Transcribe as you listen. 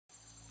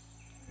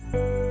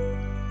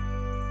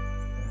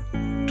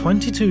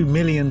22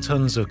 million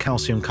tons of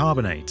calcium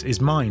carbonate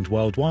is mined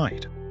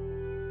worldwide.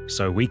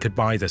 So we could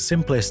buy the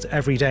simplest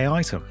everyday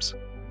items,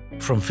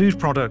 from food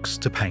products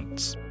to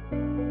paints.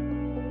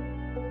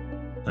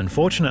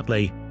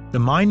 Unfortunately, the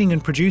mining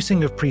and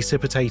producing of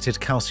precipitated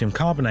calcium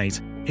carbonate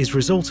is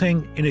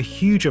resulting in a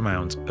huge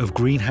amount of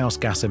greenhouse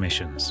gas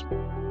emissions.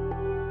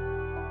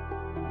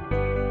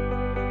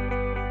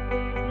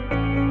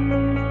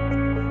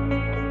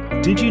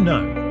 Did you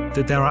know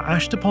that there are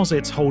ash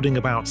deposits holding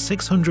about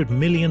 600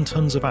 million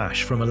tons of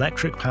ash from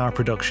electric power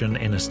production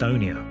in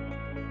Estonia?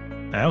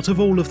 Out of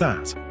all of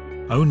that,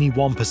 only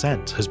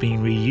 1% has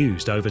been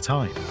reused over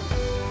time.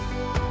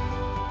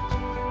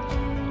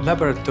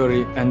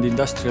 Laboratory and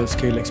industrial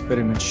scale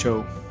experiments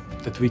show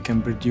that we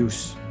can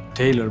produce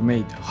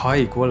tailor-made,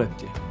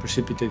 high-quality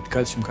precipitated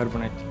calcium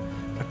carbonate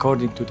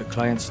according to the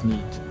client's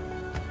need.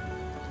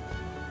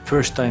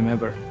 First time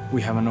ever,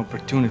 we have an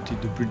opportunity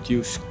to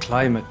produce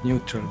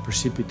climate-neutral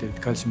precipitated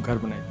calcium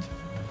carbonate.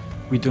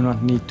 We do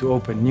not need to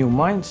open new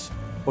mines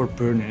or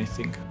burn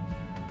anything.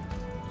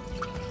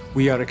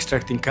 We are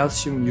extracting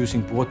calcium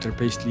using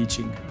water-based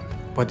leaching,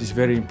 but it's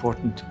very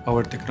important,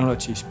 our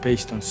technology is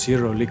based on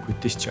zero liquid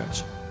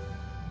discharge.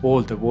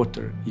 All the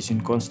water is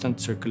in constant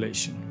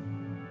circulation.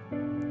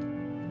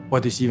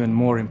 What is even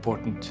more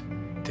important,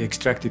 the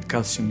extracted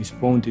calcium is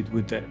bonded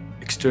with the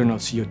external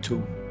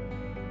CO2.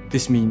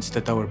 This means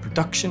that our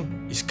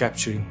production is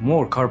capturing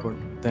more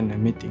carbon than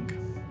emitting.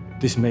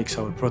 This makes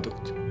our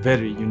product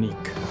very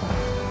unique.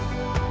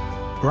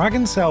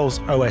 Ragn Sells'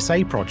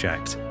 OSA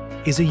project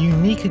is a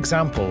unique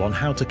example on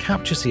how to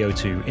capture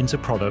CO2 into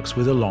products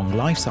with a long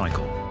life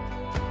cycle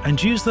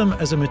and use them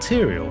as a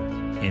material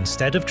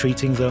instead of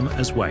treating them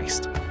as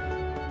waste.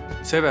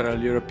 Several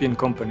European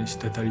companies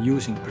that are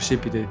using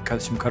precipitated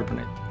calcium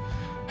carbonate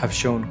have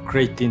shown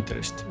great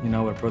interest in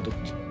our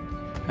product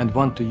and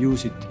want to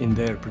use it in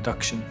their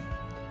production.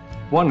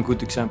 One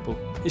good example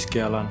is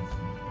Kealan,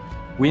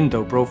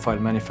 window profile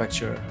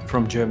manufacturer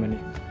from Germany.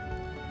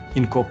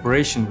 In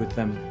cooperation with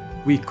them,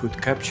 we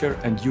could capture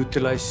and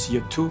utilize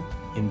CO2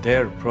 in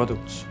their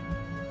products.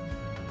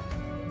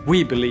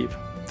 We believe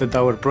that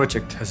our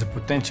project has a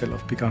potential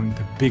of becoming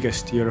the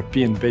biggest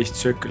European-based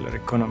circular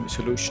economy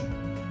solution.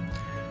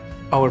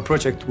 Our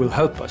project will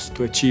help us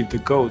to achieve the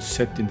goals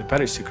set in the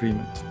Paris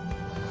Agreement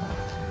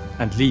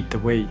and lead the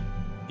way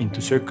into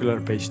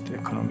circular-based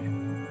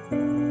economy.